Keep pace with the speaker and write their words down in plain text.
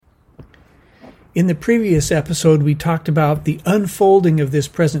In the previous episode, we talked about the unfolding of this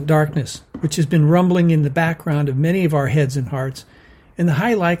present darkness, which has been rumbling in the background of many of our heads and hearts, and the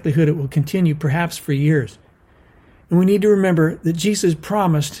high likelihood it will continue perhaps for years. And we need to remember that Jesus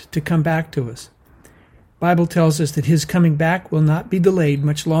promised to come back to us. The Bible tells us that his coming back will not be delayed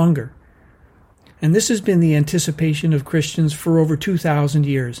much longer. And this has been the anticipation of Christians for over 2,000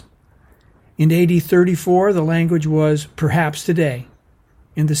 years. In AD 34, the language was perhaps today,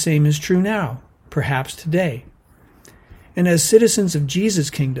 and the same is true now. Perhaps today. And as citizens of Jesus'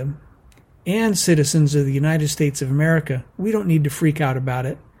 kingdom and citizens of the United States of America, we don't need to freak out about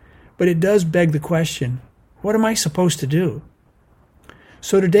it, but it does beg the question, what am I supposed to do?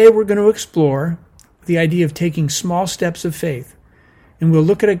 So today we're going to explore the idea of taking small steps of faith, and we'll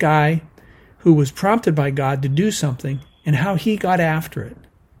look at a guy who was prompted by God to do something and how he got after it.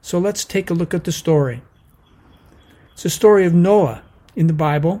 So let's take a look at the story. It's a story of Noah in the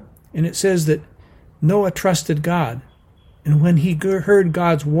Bible, and it says that Noah trusted God, and when he heard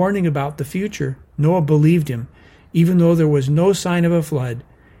God's warning about the future, Noah believed him, even though there was no sign of a flood,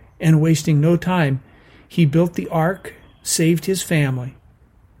 and wasting no time, he built the ark, saved his family.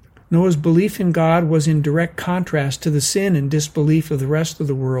 Noah's belief in God was in direct contrast to the sin and disbelief of the rest of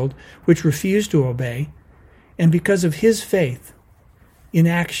the world, which refused to obey, and because of his faith in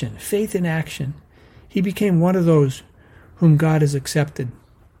action, he became one of those whom God has accepted.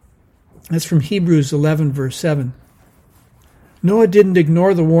 That's from Hebrews 11, verse 7. Noah didn't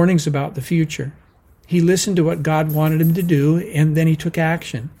ignore the warnings about the future. He listened to what God wanted him to do, and then he took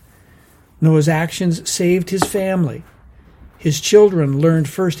action. Noah's actions saved his family. His children learned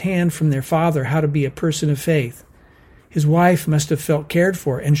firsthand from their father how to be a person of faith. His wife must have felt cared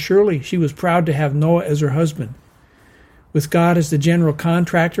for, and surely she was proud to have Noah as her husband. With God as the general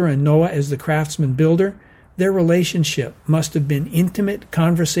contractor and Noah as the craftsman builder, their relationship must have been intimate,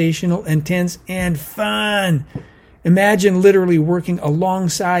 conversational, intense, and fun. Imagine literally working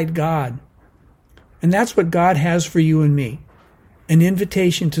alongside God. And that's what God has for you and me. An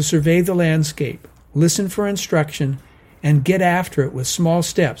invitation to survey the landscape, listen for instruction, and get after it with small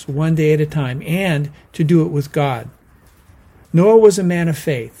steps, one day at a time, and to do it with God. Noah was a man of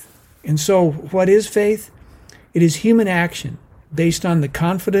faith. And so, what is faith? It is human action based on the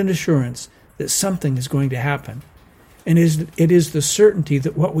confident assurance that something is going to happen. And it is the certainty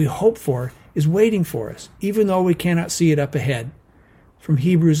that what we hope for is waiting for us, even though we cannot see it up ahead. From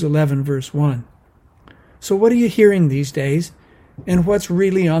Hebrews 11, verse 1. So what are you hearing these days, and what's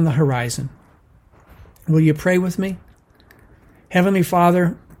really on the horizon? Will you pray with me? Heavenly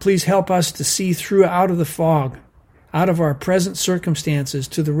Father, please help us to see through out of the fog, out of our present circumstances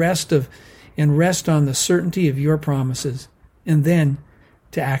to the rest on the certainty of your promises, and then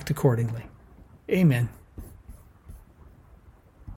to act accordingly. Amen.